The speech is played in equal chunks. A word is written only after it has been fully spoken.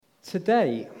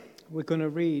Today, we're going to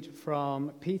read from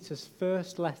Peter's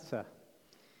first letter,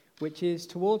 which is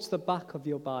towards the back of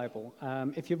your Bible.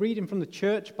 If you're reading from the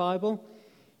church Bible,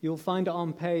 you'll find it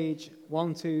on page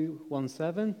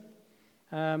 1217.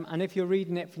 And if you're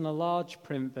reading it from the large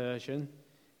print version,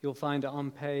 you'll find it on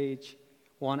page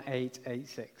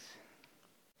 1886.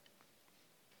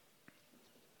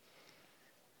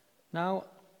 Now,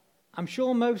 I'm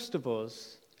sure most of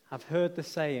us have heard the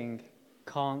saying,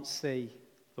 "Can't see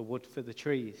the wood for the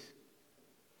trees."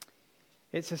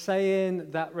 It's a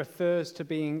saying that refers to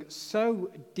being so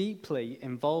deeply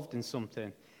involved in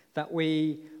something that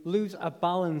we lose a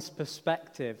balanced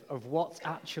perspective of what's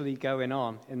actually going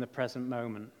on in the present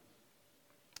moment.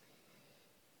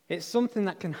 It's something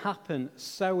that can happen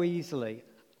so easily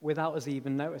without us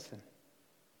even noticing.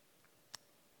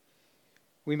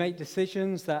 We make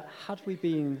decisions that, had we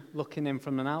been looking in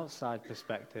from an outside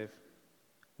perspective,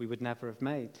 we would never have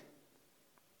made.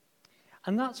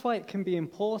 And that's why it can be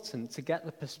important to get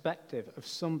the perspective of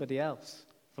somebody else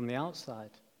from the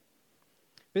outside.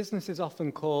 Businesses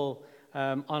often call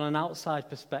on an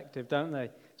outside perspective, don't they?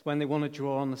 It's when they want to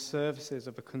draw on the services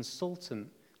of a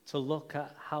consultant to look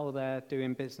at how they're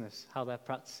doing business, how their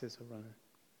practices are running.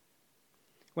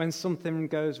 When something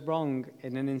goes wrong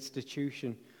in an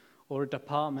institution or a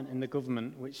department in the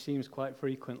government, which seems quite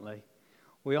frequently,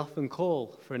 we often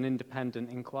call for an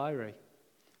independent inquiry,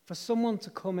 for someone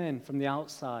to come in from the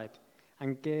outside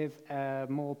and give a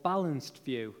more balanced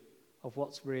view of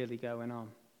what's really going on.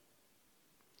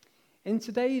 In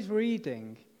today's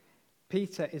reading,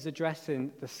 Peter is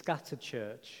addressing the scattered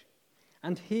church,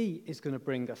 and he is going to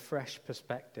bring a fresh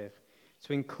perspective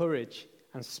to encourage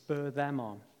and spur them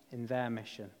on in their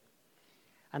mission.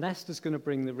 And Esther's going to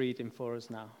bring the reading for us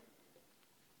now.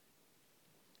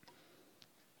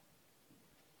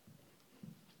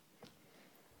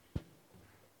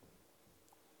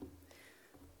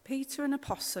 Peter, an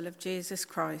apostle of Jesus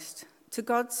Christ, to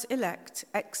God's elect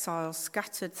exiles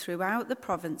scattered throughout the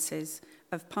provinces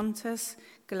of Pontus,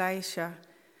 Galatia,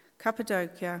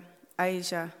 Cappadocia,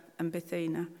 Asia, and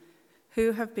Bithynia,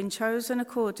 who have been chosen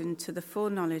according to the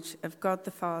foreknowledge of God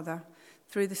the Father,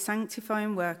 through the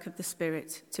sanctifying work of the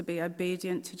Spirit, to be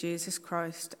obedient to Jesus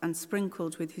Christ and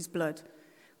sprinkled with his blood.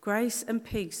 Grace and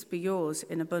peace be yours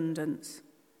in abundance.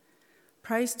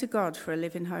 Praise to God for a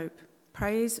living hope.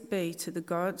 Praise be to the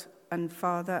God and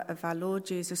Father of our Lord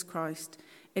Jesus Christ.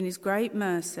 In his great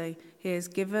mercy, he has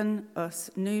given us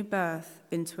new birth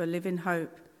into a living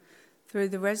hope through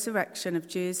the resurrection of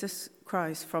Jesus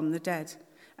Christ from the dead,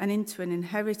 and into an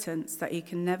inheritance that he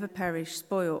can never perish,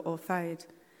 spoil, or fade.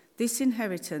 This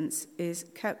inheritance is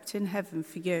kept in heaven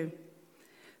for you,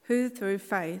 who through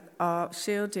faith are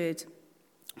shielded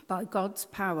by God's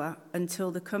power until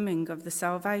the coming of the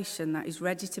salvation that is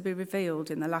ready to be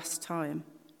revealed in the last time.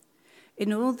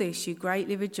 In all this you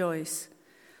greatly rejoice,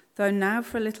 though now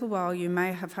for a little while you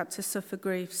may have had to suffer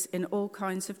griefs in all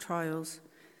kinds of trials.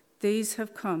 These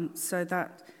have come so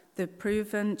that the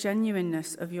proven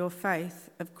genuineness of your faith,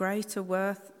 of greater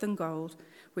worth than gold,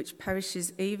 which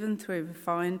perishes even through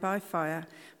refined by fire,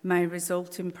 may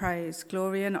result in praise,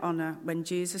 glory, and honor when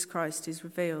Jesus Christ is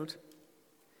revealed.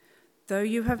 Though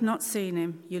you have not seen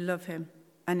him, you love him.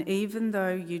 And even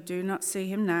though you do not see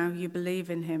him now, you believe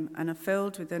in him and are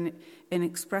filled with an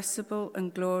inexpressible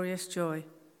and glorious joy.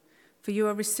 For you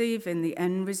are receiving the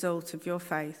end result of your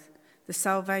faith, the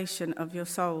salvation of your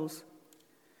souls.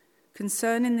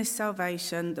 Concerning this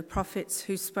salvation, the prophets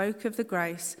who spoke of the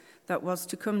grace that was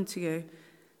to come to you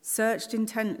searched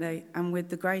intently and with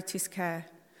the greatest care,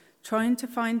 trying to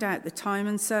find out the time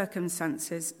and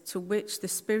circumstances to which the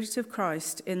Spirit of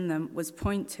Christ in them was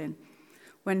pointing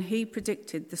when he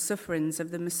predicted the sufferings of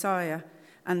the Messiah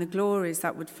and the glories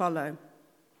that would follow.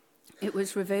 It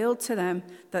was revealed to them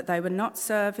that they were not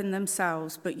serving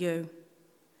themselves but you.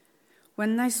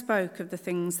 When they spoke of the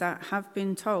things that have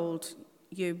been told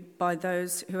you by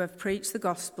those who have preached the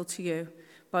gospel to you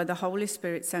by the Holy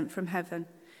Spirit sent from heaven,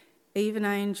 even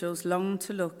angels long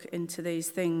to look into these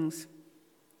things.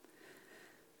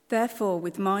 Therefore,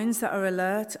 with minds that are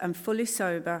alert and fully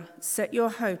sober, set your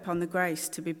hope on the grace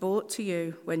to be brought to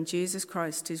you when Jesus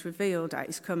Christ is revealed at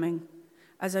his coming.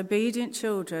 As obedient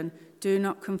children, do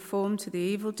not conform to the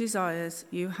evil desires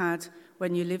you had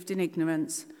when you lived in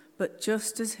ignorance, but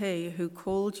just as he who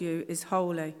called you is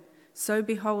holy, so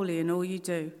be holy in all you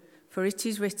do. For it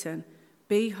is written,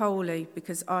 "Be holy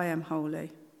because I am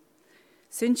holy."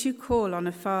 Since you call on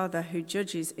a Father who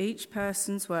judges each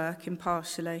person's work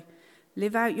impartially,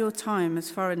 live out your time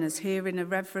as foreigners here in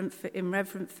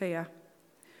reverent fear.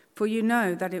 For you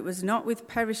know that it was not with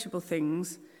perishable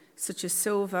things, such as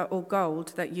silver or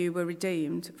gold, that you were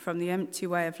redeemed from the empty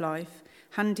way of life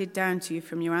handed down to you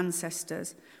from your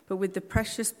ancestors, but with the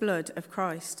precious blood of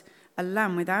Christ, a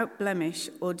lamb without blemish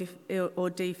or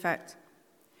defect.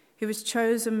 He was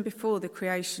chosen before the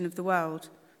creation of the world,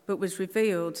 but was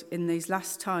revealed in these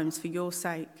last times for your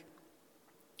sake.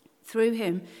 Through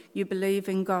him you believe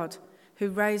in God, who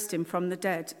raised him from the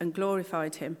dead and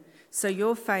glorified him, so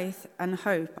your faith and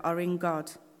hope are in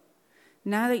God.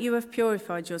 Now that you have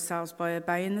purified yourselves by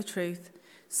obeying the truth,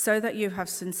 so that you have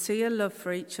sincere love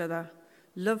for each other,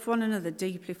 love one another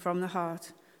deeply from the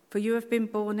heart, for you have been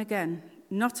born again,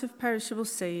 not of perishable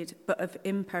seed, but of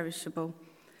imperishable,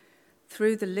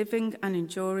 through the living and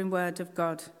enduring word of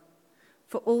God.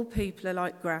 For all people are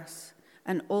like grass,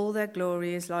 and all their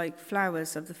glory is like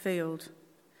flowers of the field.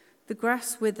 The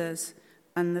grass withers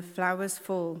and the flowers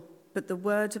fall, but the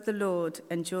word of the Lord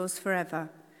endures forever,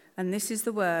 and this is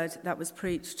the word that was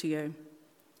preached to you.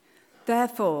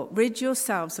 Therefore, rid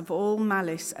yourselves of all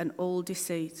malice and all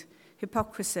deceit,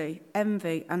 hypocrisy,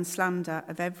 envy, and slander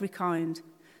of every kind.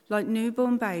 Like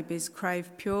newborn babies,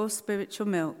 crave pure spiritual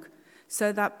milk,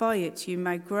 so that by it you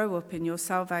may grow up in your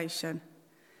salvation,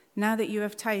 now that you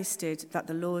have tasted that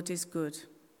the Lord is good.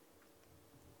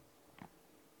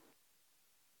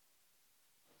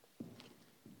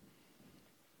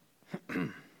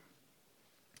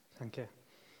 Thank you.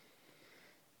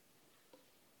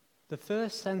 The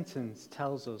first sentence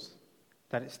tells us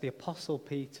that it's the Apostle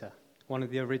Peter, one of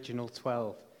the original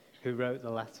 12, who wrote the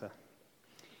letter.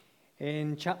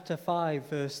 In chapter 5,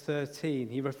 verse 13,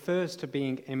 he refers to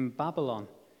being in Babylon,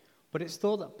 but it's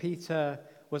thought that Peter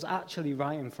was actually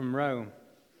writing from Rome.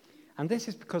 And this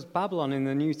is because Babylon in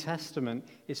the New Testament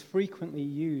is frequently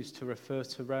used to refer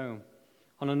to Rome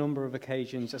on a number of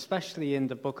occasions, especially in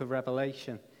the book of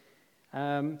Revelation.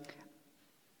 And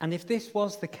if this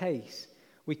was the case,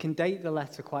 we can date the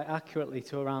letter quite accurately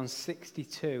to around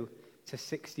 62 to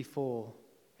 64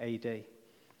 AD,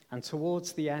 and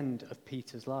towards the end of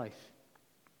Peter's life.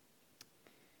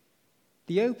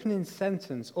 The opening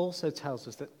sentence also tells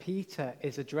us that Peter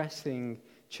is addressing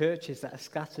churches that are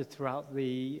scattered throughout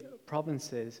the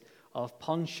provinces of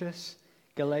Pontus,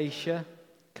 Galatia,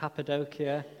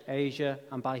 Cappadocia, Asia,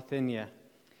 and Bithynia.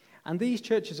 And these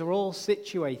churches are all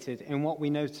situated in what we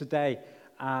know today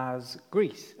as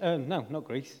Greece. No, not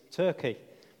Greece, Turkey.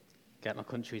 Get my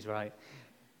countries right.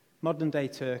 Modern-day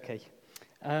Turkey.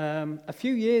 A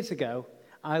few years ago,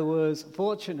 I was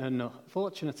fortunate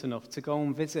enough to go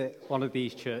and visit one of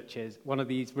these churches, one of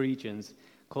these regions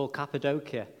called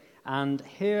Cappadocia. And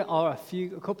here are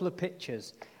a couple of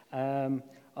pictures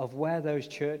of where those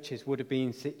churches would have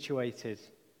been situated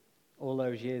all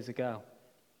those years ago.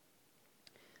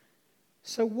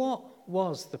 So what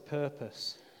was the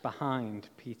purpose behind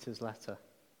Peter's letter?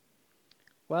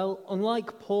 Well,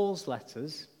 unlike Paul's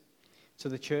letters to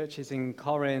the churches in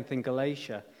Corinth and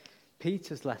Galatia,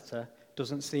 Peter's letter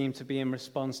doesn't seem to be in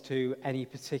response to any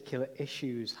particular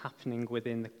issues happening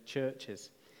within the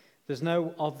churches. There's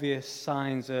no obvious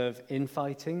signs of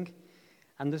infighting,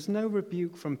 and there's no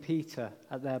rebuke from Peter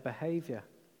at their behavior.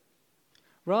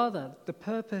 Rather, the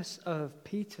purpose of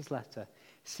Peter's letter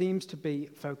seems to be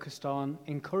focused on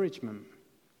encouragement.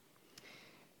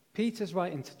 Peter's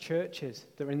writing to churches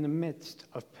that are in the midst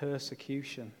of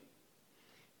persecution.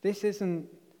 This isn't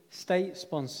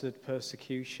state-sponsored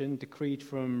persecution decreed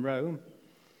from Rome.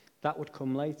 That would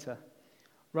come later.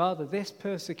 Rather, this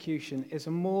persecution is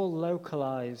a more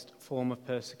localized form of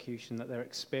persecution that they're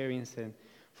experiencing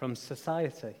from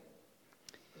society.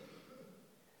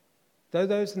 Though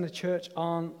those in the church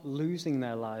aren't losing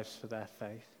their lives for their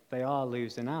faith, they are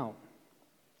losing out.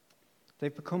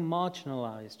 They've become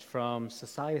marginalized from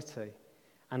society,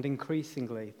 and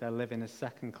increasingly they're living as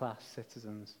second-class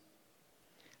citizens.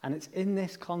 And it's in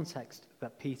this context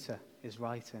that Peter is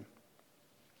writing.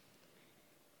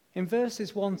 In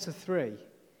verses 1 to 3,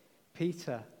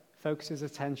 Peter focuses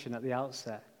attention at the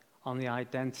outset on the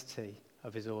identity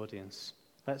of his audience.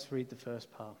 Let's read the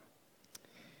first part.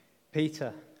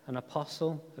 Peter, an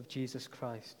apostle of Jesus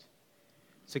Christ,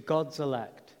 to God's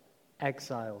elect,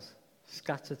 exiles,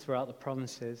 scattered throughout the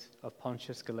provinces of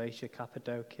Pontus, Galatia,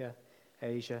 Cappadocia,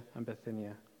 Asia, and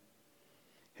Bithynia,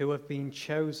 who have been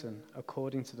chosen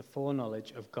according to the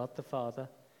foreknowledge of God the Father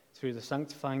through the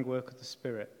sanctifying work of the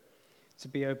Spirit, to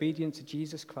be obedient to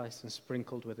Jesus Christ and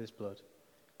sprinkled with his blood.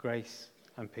 Grace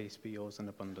and peace be yours in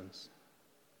abundance.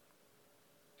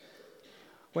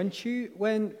 When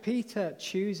Peter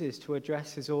chooses to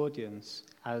address his audience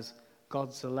as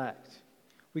God's elect,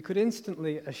 we could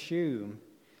instantly assume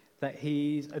that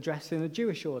he's addressing a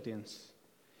Jewish audience.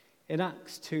 In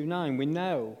Acts 2:9, we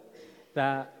know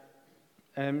that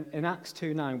In Acts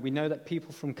 2:9, we know that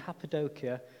people from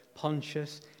Cappadocia,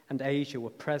 Pontus, and Asia were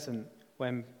present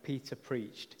when Peter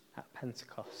preached at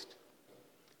Pentecost.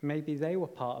 Maybe they were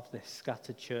part of this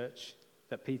scattered church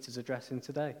that Peter's addressing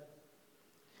today.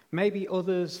 Maybe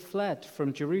others fled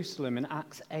from Jerusalem in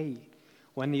Acts 8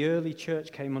 when the early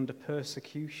church came under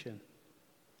persecution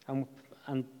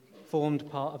and formed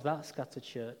part of that scattered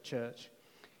church.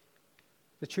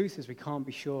 The truth is we can't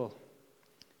be sure.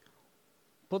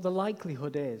 But the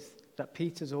likelihood is that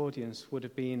Peter's audience would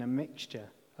have been a mixture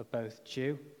of both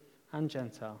Jew and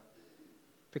Gentile,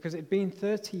 because it had been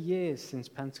 30 years since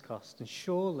Pentecost, and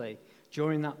surely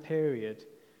during that period,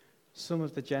 some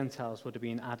of the Gentiles would have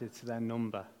been added to their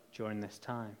number during this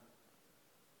time.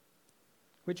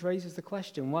 Which raises the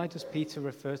question, why does Peter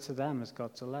refer to them as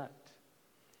God's elect?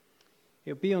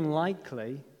 It would be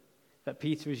unlikely that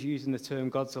Peter is using the term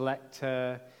God's elect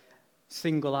to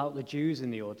single out the Jews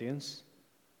in the audience,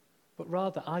 but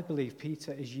rather I believe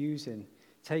Peter is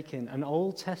taking an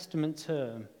Old Testament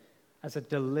term as a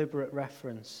deliberate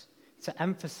reference to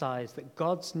emphasize that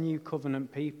God's new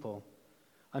covenant people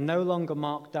are no longer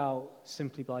marked out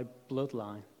simply by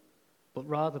bloodline, but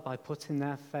rather by putting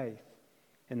their faith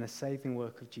in the saving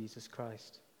work of Jesus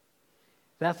Christ.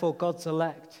 Therefore, God's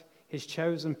elect, his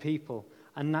chosen people,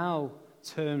 are now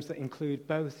terms that include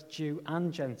both Jew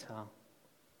and Gentile.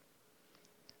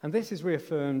 And this is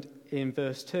reaffirmed in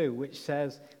verse 2, which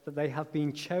says that they have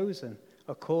been chosen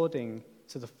according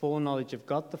to the foreknowledge of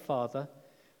God the Father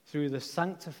through the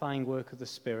sanctifying work of the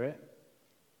Spirit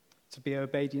to be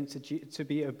obedient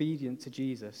to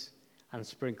Jesus and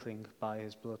sprinkling by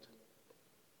his blood.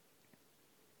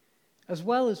 As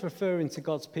well as referring to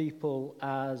God's people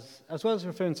as well as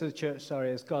referring to the church,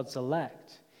 as God's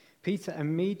elect, Peter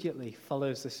immediately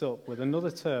follows this up with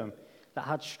another term that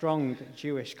had strong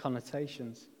Jewish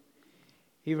connotations.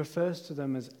 He refers to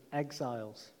them as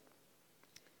exiles.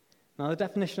 Now, the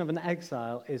definition of an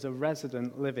exile is a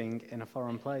resident living in a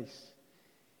foreign place.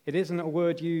 It isn't a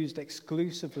word used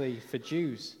exclusively for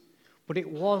Jews, but it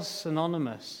was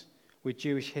synonymous with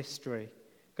Jewish history,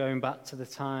 going back to the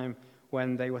time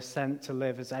when they were sent to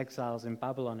live as exiles in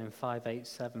Babylon in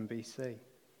 587 BC.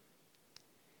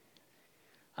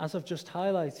 As I've just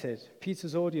highlighted,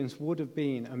 Peter's audience would have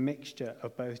been a mixture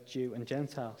of both Jew and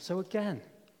Gentile. So again,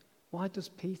 why does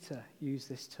Peter use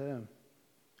this term?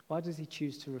 Why does he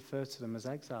choose to refer to them as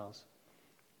exiles?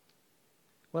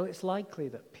 Well, it's likely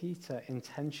that Peter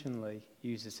intentionally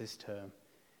uses this term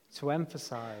to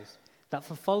emphasize that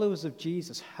for followers of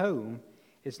Jesus, home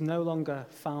is no longer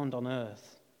found on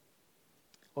earth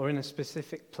or in a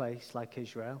specific place like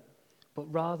Israel, but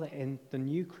rather in the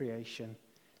new creation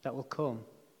that will come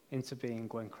into being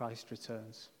when Christ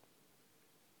returns.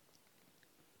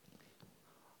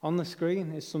 On the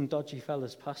screen is some dodgy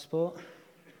fella's passport.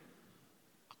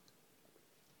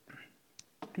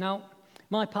 Now,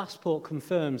 my passport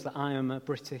confirms that I am a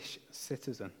British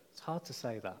citizen. It's hard to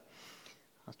say that.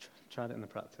 I've tried it in the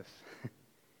practice.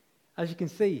 As you can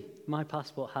see, my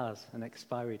passport has an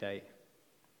expiry date.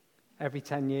 Every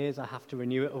 10 years I have to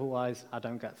renew it, otherwise I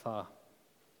don't get far.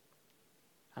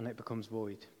 And it becomes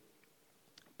void.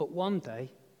 But one day,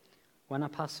 when I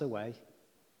pass away,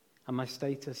 and my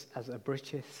status as a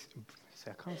British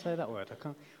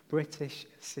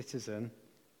citizen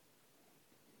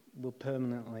will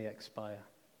permanently expire.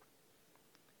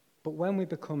 But when we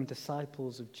become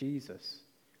disciples of Jesus,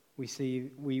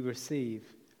 we receive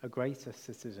a greater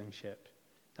citizenship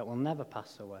that will never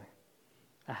pass away,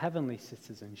 a heavenly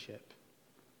citizenship.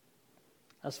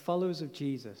 As followers of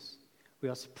Jesus, we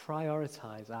are to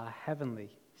prioritize our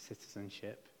heavenly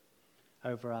citizenship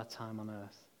over our time on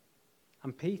earth.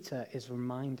 And Peter is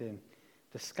reminding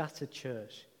the scattered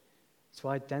church to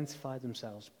identify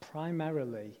themselves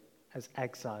primarily as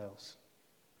exiles,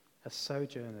 as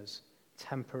sojourners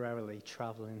temporarily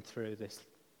traveling through this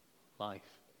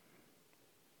life.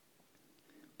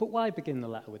 But why begin the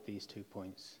letter with these 2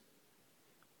 points?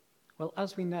 Well,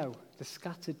 as we know, the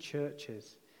scattered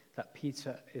churches that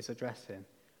Peter is addressing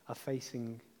are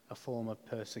facing a form of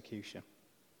persecution.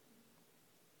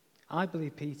 I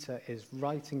believe Peter is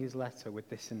writing his letter with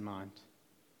this in mind.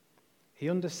 He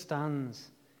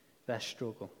understands their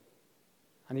struggle,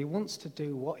 and he wants to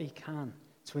do what he can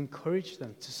to encourage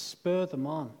them, to spur them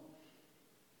on.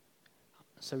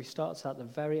 So he starts at the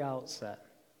very outset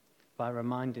by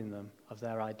reminding them of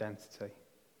their identity.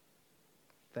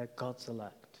 They're God's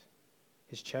elect,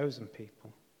 his chosen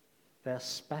people. They're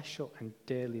special and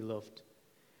dearly loved,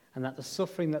 and that the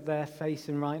suffering that they're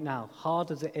facing right now,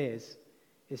 hard as it is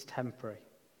temporary.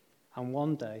 And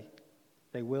one day,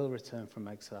 they will return from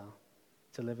exile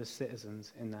to live as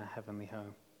citizens in their heavenly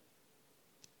home.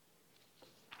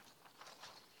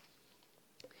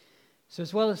 So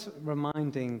as well as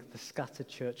reminding the scattered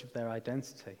church of their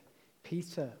identity,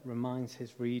 Peter reminds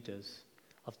his readers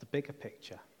of the bigger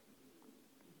picture,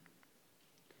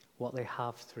 what they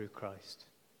have through Christ.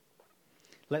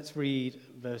 Let's read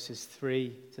verses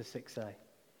 3 to 6a.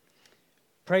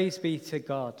 Praise be to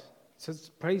God.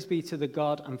 Praise be to the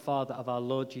God and Father of our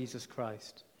Lord Jesus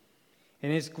Christ.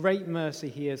 In his great mercy,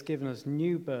 he has given us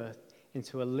new birth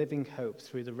into a living hope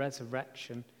through the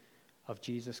resurrection of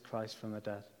Jesus Christ from the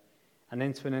dead, and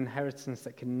into an inheritance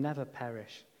that can never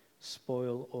perish,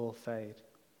 spoil, or fade.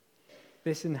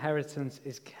 This inheritance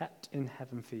is kept in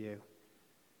heaven for you,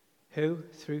 who,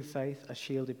 through faith, are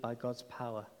shielded by God's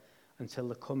power until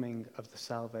the coming of the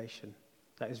salvation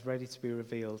that is ready to be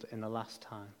revealed in the last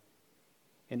time.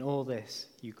 In all this,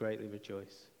 you greatly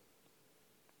rejoice.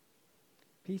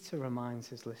 Peter reminds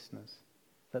his listeners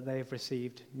that they have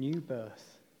received new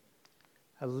birth,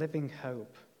 a living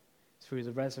hope through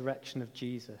the resurrection of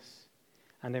Jesus,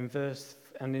 and in verse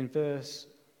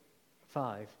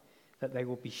 5, that they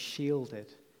will be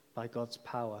shielded by God's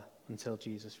power until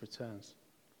Jesus returns.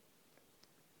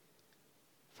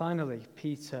 Finally,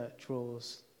 Peter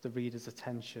draws the reader's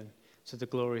attention to the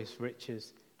glorious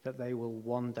riches that they will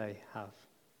one day have.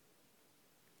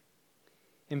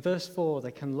 In verse 4,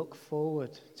 they can look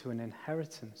forward to an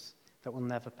inheritance that will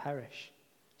never perish,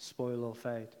 spoil, or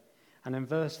fade. And in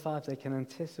verse 5, they can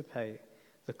anticipate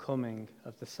the coming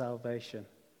of the salvation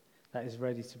that is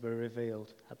ready to be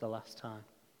revealed at the last time.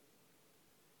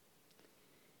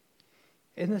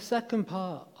 In the second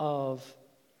part of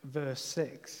verse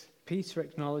 6, Peter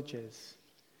acknowledges,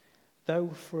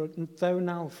 though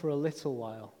now for a little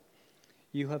while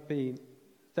you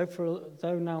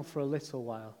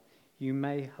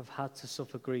may have had to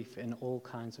suffer grief in all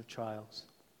kinds of trials.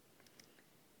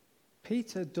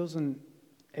 Peter doesn't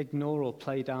ignore or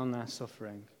play down their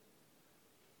suffering.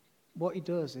 What he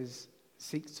does is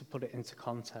seeks to put it into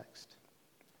context.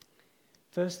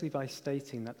 Firstly, by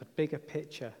stating that the bigger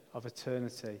picture of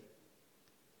eternity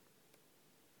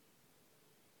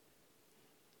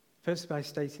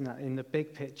in the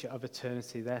big picture of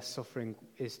eternity, their suffering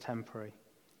is temporary.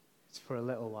 It's for a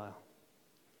little while.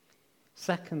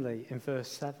 Secondly, in verse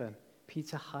 7,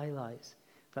 Peter highlights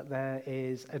that there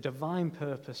is a divine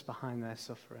purpose behind their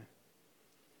suffering.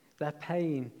 Their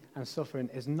pain and suffering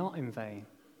is not in vain.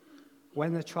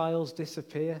 When the trials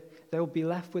disappear, they will be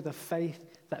left with a faith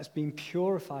that has been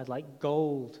purified like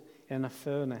gold in a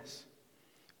furnace,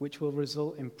 which will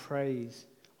result in praise,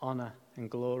 honor, and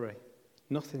glory.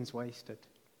 Nothing's wasted.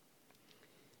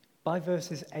 By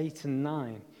verses 8 and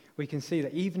 9, we can see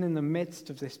that even in the midst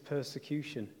of this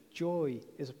persecution, joy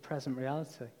is a present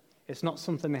reality. It's not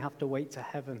something they have to wait to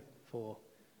heaven for.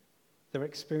 They're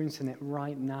experiencing it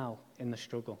right now in the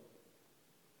struggle.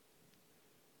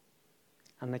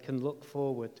 And they can look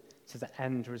forward to the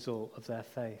end result of their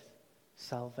faith,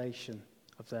 salvation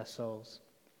of their souls.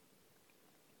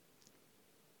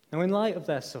 Now, in light of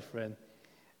their suffering,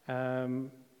 in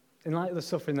light of the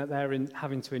suffering that they're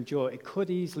having to endure, it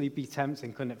could easily be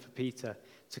tempting, couldn't it, for Peter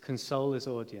to console his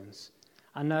audience.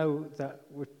 I know that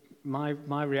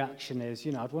my reaction is,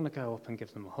 I'd want to go up and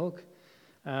give them a hug.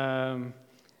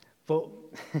 But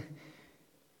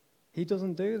he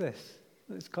doesn't do this.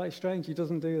 It's quite strange, he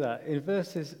doesn't do that. In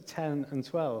verses 10 and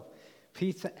 12,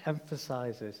 Peter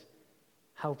emphasizes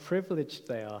how privileged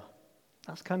they are.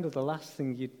 That's kind of the last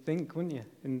thing you'd think, wouldn't you,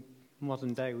 in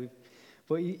modern day?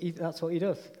 But that's what he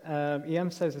does. He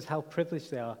emphasizes how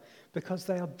privileged they are because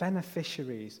they are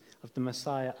beneficiaries of the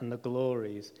Messiah and the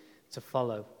glories to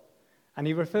follow. And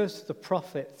he refers to the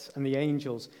prophets and the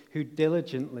angels who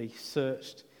diligently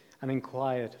searched and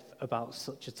inquired about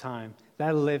such a time.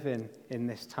 They're living in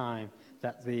this time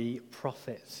that the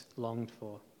prophets longed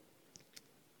for.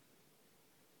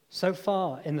 So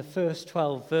far, in the first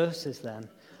 12 verses then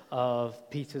of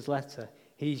Peter's letter,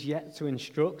 he's yet to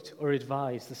instruct or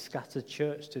advise the scattered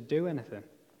church to do anything.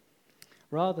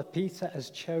 Rather, Peter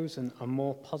has chosen a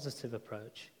more positive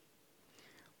approach.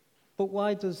 But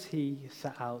why does he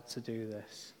set out to do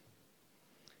this?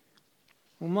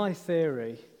 Well, my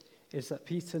theory is that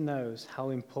Peter knows how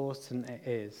important it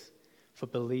is for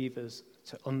believers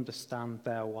to understand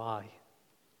their why.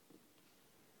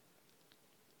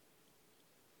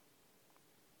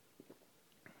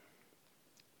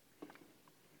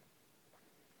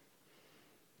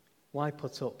 Why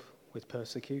put up with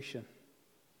persecution?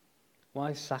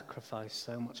 Why sacrifice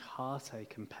so much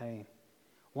heartache and pain?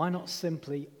 Why not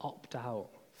simply opt out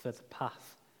for the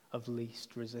path of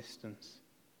least resistance?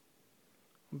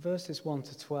 Verses 1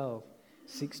 to 12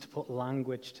 seeks to put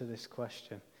language to this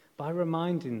question by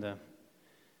reminding them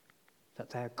that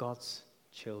they are God's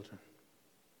children.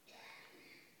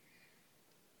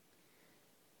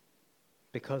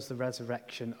 Because the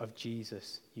resurrection of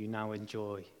Jesus, you now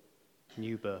enjoy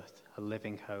new birth, a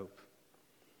living hope.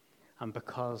 And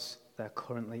because they're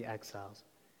currently exiled,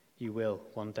 you will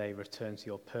one day return to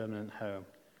your permanent home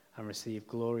and receive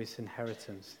glorious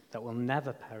inheritance that will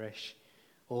never perish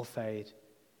or fade,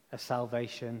 a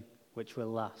salvation which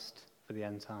will last for the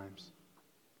end times.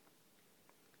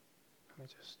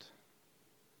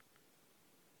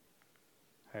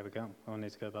 There we go. I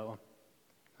need to go back one.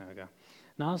 There we go.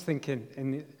 Now I was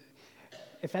thinking,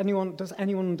 does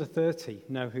anyone under 30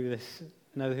 know who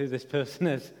this person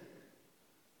is?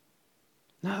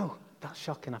 No, that's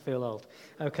shocking. I feel old.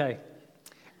 Okay.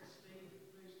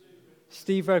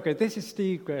 Steve Redgrave. This is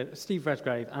Steve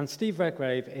Redgrave, and Steve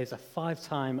Redgrave is a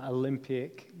 5-time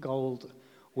Olympic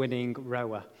gold-winning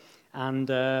rower. And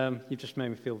you've just made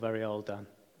me feel very old, Dan.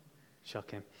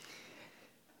 Shocking.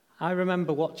 I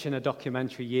remember watching a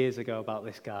documentary years ago about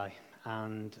this guy,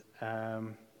 and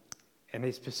in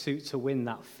his pursuit to win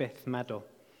that 5th medal.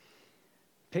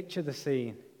 Picture the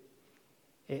scene.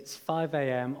 It's 5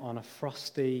 a.m. on a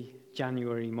frosty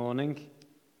January morning.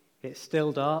 It's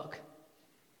still dark,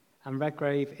 and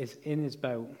Redgrave is in his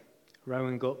boat,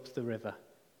 rowing up the river.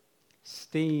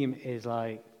 Steam is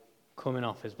like coming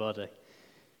off his body.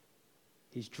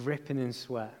 He's dripping in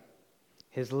sweat.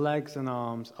 His legs and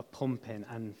arms are pumping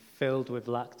and filled with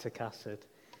lactic acid,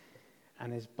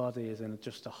 and his body is in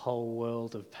just a whole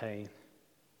world of pain.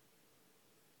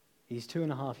 He's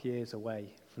 2.5 years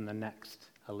away from the next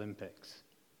Olympics,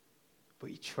 but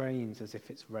he trains as if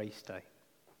it's race day.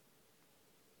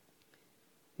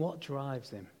 What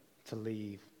drives him to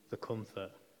leave the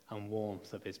comfort and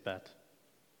warmth of his bed?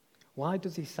 Why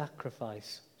does he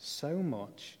sacrifice so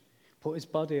much, put his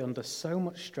body under so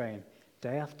much strain,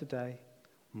 day after day,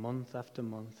 month after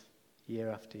month, year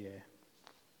after year?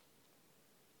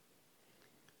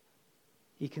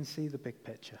 He can see the big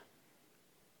picture.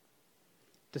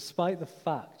 Despite the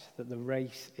fact that the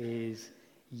race is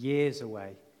years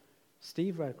away,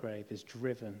 Steve Redgrave is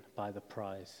driven by the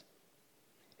prize.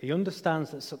 He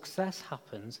understands that success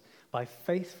happens by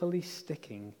faithfully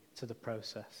sticking to the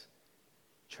process.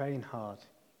 Train hard,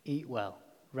 eat well,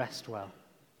 rest well,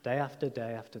 day after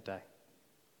day after day.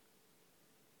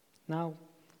 Now,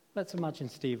 let's imagine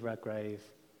Steve Redgrave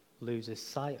loses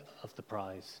sight of the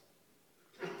prize.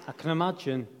 I can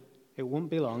imagine it won't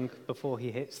be long before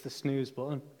he hits the snooze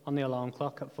button on the alarm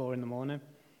clock at 4 a.m,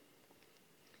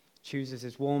 chooses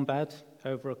his warm bed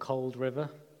over a cold river.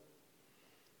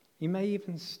 He may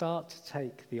even start to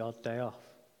take the odd day off.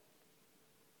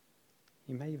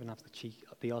 He may even have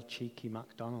the odd cheeky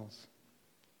McDonald's.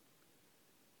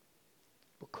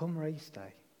 But come race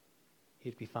day,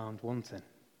 he'd be found wanting.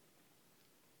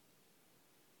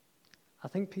 I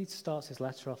think Peter starts his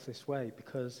letter off this way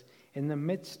because in the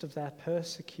midst of their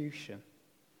persecution,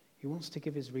 he wants to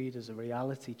give his readers a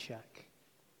reality check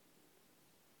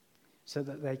so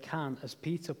that they can, as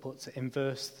Peter puts it in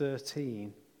verse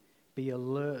 13, be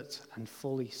alert and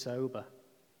fully sober,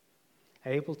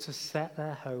 able to set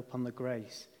their hope on the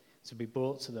grace to be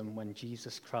brought to them when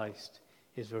Jesus Christ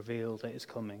is revealed at his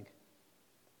coming.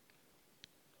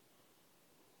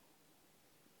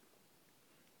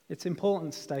 It's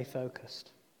important to stay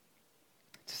focused,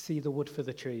 to see the wood for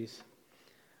the trees,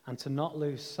 and to not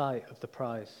lose sight of the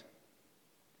prize.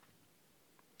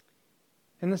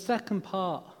 In the second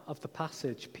part of the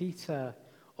passage, Peter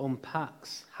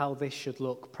unpacks how this should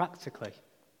look practically.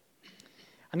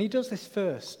 And he does this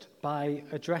first by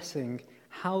addressing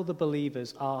how the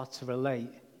believers are to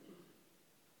relate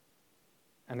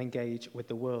and engage with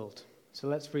the world. So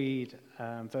let's read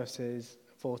verses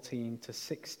 14 to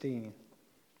 16.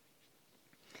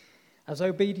 As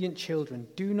obedient children,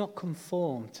 do not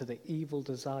conform to the evil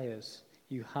desires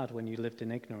you had when you lived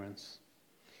in ignorance.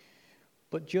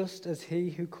 But just as he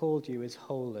who called you is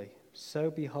holy, so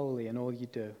be holy in all you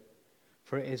do.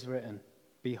 For it is written,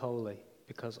 be holy,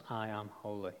 because I am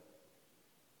holy.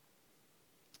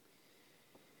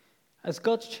 As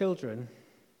God's children,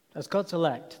 as God's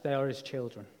elect, they are his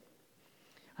children.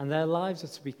 And their lives are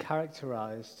to be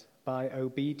characterized by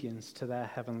obedience to their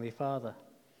heavenly Father.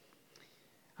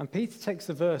 And Peter takes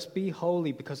the verse, be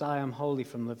holy because I am holy,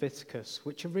 from Leviticus,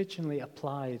 which originally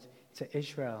applied to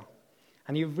Israel.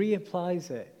 And he reapplies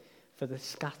it for the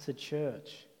scattered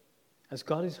church. As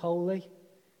God is holy,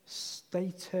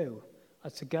 they too are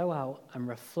to go out and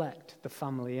reflect the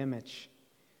family image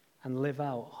and live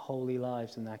out holy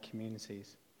lives in their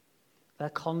communities. Their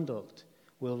conduct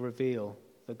will reveal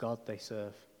the God they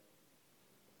serve.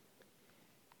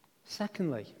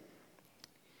 Secondly,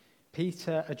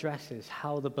 Peter addresses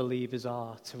how the believers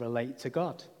are to relate to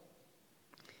God.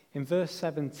 In verse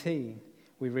 17,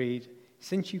 we read,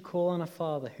 since you call on a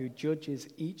Father who judges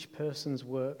each person's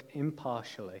work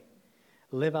impartially,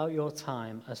 live out your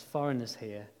time as foreigners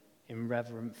here in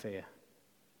reverent fear.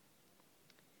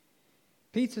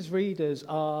 Peter's readers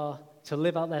are to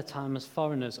live out their time as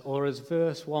foreigners, or as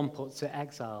verse 1 puts it,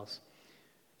 exiles,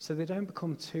 so they don't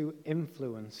become too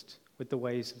influenced with the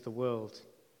ways of the world.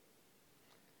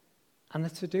 And they're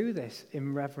to do this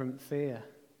in reverent fear,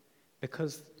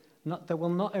 because there will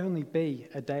not only be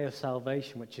a day of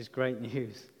salvation, which is great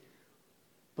news,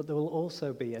 but there will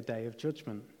also be a day of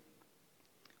judgment,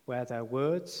 where their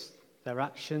words, their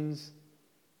actions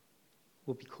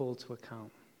will be called to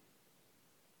account.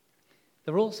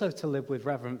 They're also to live with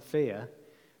reverent fear,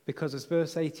 because as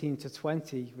verse 18 to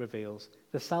 20 reveals,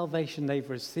 the salvation they've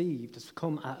received has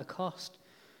come at a cost,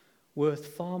 worth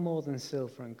far more than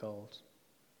silver and gold,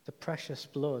 the precious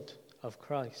blood of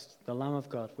Christ, the Lamb of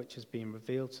God, which has been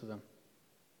revealed to them.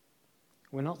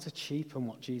 We're not to cheapen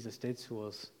what Jesus did to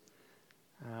us,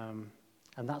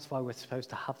 and that's why we're supposed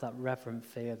to have that reverent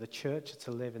fear. The church are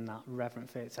to live in that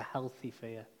reverent fear. It's a healthy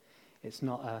fear. It's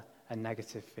not a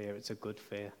negative fear. It's a good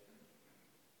fear.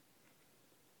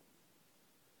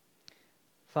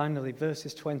 Finally,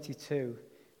 verses 22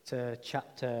 to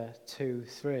chapter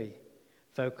 2-3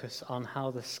 focus on how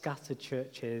the scattered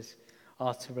churches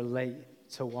are to relate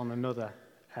to one another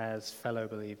as fellow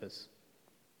believers.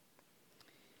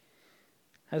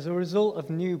 As a result of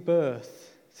new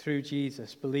birth through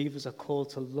Jesus, believers are called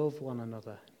to love one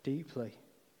another deeply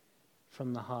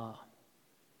from the heart.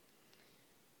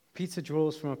 Peter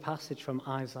draws from a passage from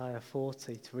Isaiah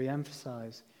 40 to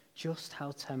re-emphasize just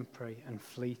how temporary and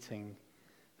fleeting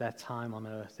their time on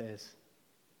earth is.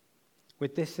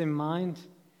 With this in mind,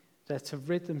 they're to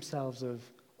rid themselves of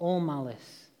all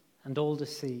malice and all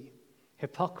deceit,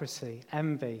 hypocrisy,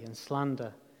 envy, and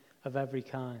slander of every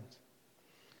kind.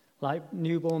 Like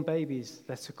newborn babies,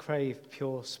 they're to crave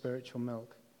pure spiritual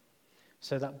milk,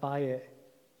 so that by it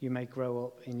you may grow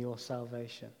up in your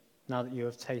salvation, now that you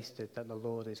have tasted that the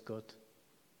Lord is good.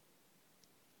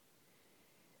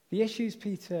 The issues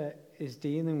Peter is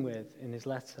dealing with in his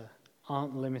letter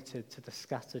aren't limited to the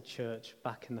scattered church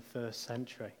back in the first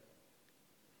century.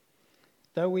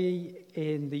 Though we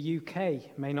in the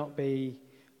UK may not be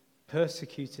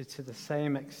persecuted to the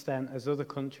same extent as other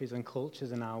countries and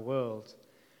cultures in our world,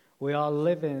 we are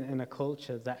living in a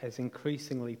culture that is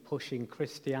increasingly pushing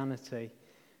Christianity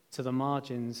to the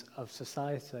margins of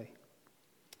society.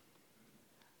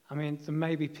 I mean, there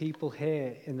may be people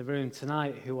here in the room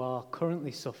tonight who are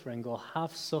currently suffering or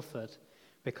have suffered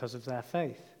because of their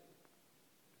faith.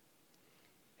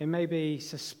 It may be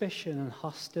suspicion and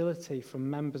hostility from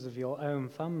members of your own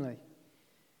family.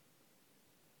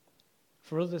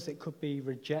 For others, it could be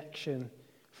rejection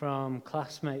from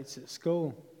classmates at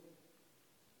school.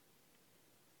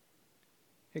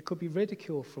 It could be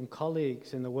ridicule from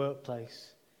colleagues in the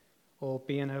workplace, or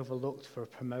being overlooked for a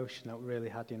promotion that really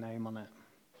had your name on it.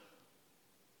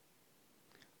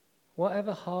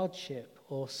 Whatever hardship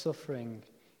or suffering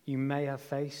you may have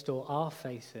faced or are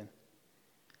facing,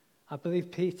 I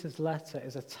believe Peter's letter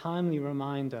is a timely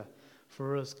reminder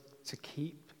for us to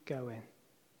keep going,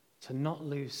 to not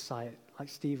lose sight, like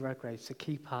Steve Redgrave, to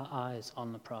keep our eyes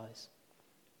on the prize.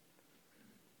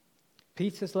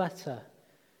 Peter's letter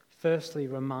firstly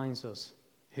reminds us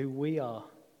who we are.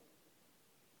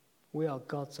 We are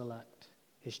God's elect,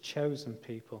 his chosen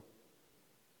people.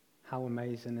 How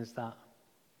amazing is that?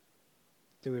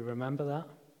 Do we remember that?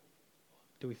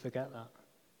 Do we forget that?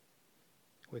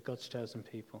 We're God's chosen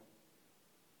people.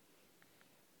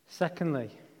 Secondly,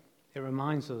 it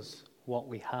reminds us what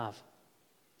we have.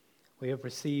 We have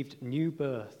received new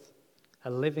birth, a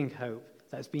living hope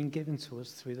that has been given to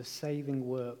us through the saving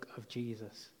work of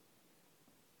Jesus.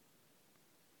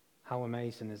 How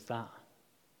amazing is that?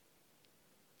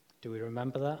 Do we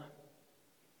remember that?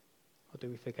 Or do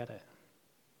we forget it?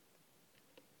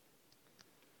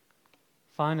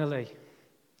 Finally,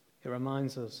 it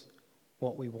reminds us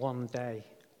what we one day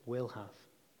will have.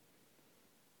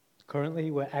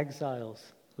 Currently, we're exiles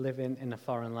living in a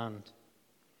foreign land.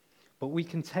 But we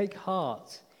can take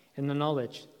heart in the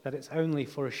knowledge that it's only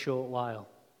for a short while.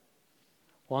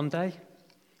 One day,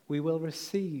 we will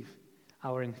receive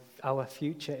our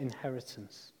future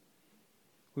inheritance.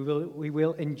 We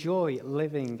will enjoy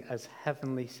living as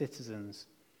heavenly citizens,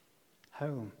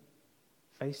 home,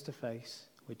 face to face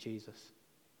with Jesus.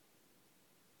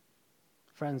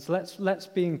 Friends, let's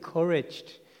be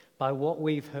encouraged by what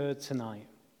we've heard tonight.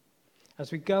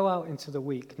 As we go out into the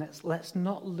week, let's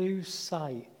not lose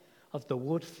sight of the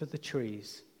wood for the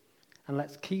trees, and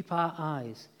let's keep our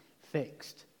eyes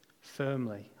fixed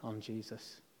firmly on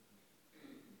Jesus.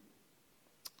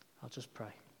 I'll just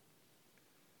pray.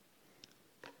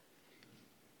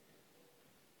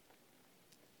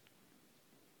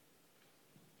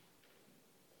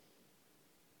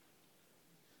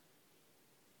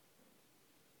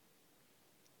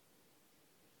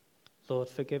 Lord,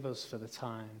 forgive us for the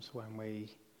times when we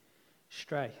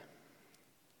stray,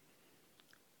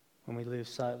 when we lose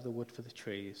sight of the wood for the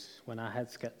trees, when our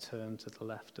heads get turned to the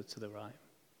left or to the right.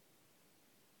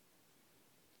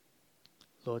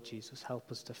 Lord Jesus,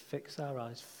 help us to fix our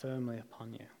eyes firmly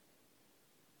upon you,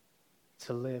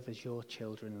 to live as your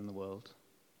children in the world.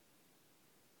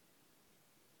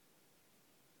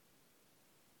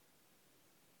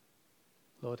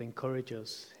 Lord, encourage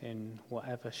us in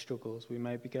whatever struggles we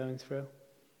may be going through.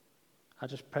 I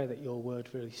just pray that your word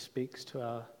really speaks to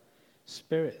our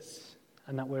spirits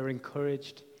and that we're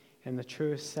encouraged in the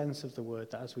truest sense of the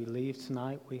word, that as we leave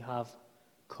tonight, we have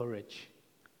courage.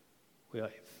 We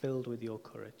are filled with your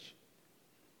courage.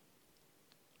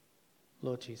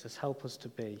 Lord Jesus, help us to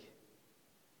be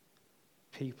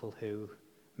people who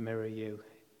mirror you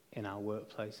in our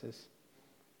workplaces,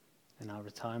 in our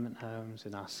retirement homes,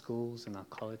 in our schools, in our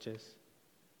colleges.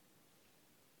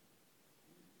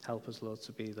 Help us, Lord,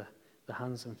 to be the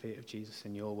hands and feet of Jesus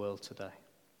in your world today.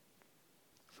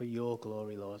 For your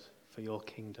glory, Lord, for your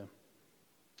kingdom.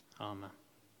 Amen.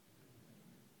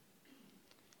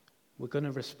 We're going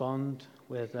to respond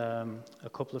with a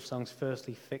couple of songs.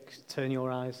 Firstly, turn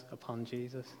your eyes upon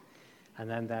Jesus, and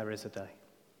then there is a day.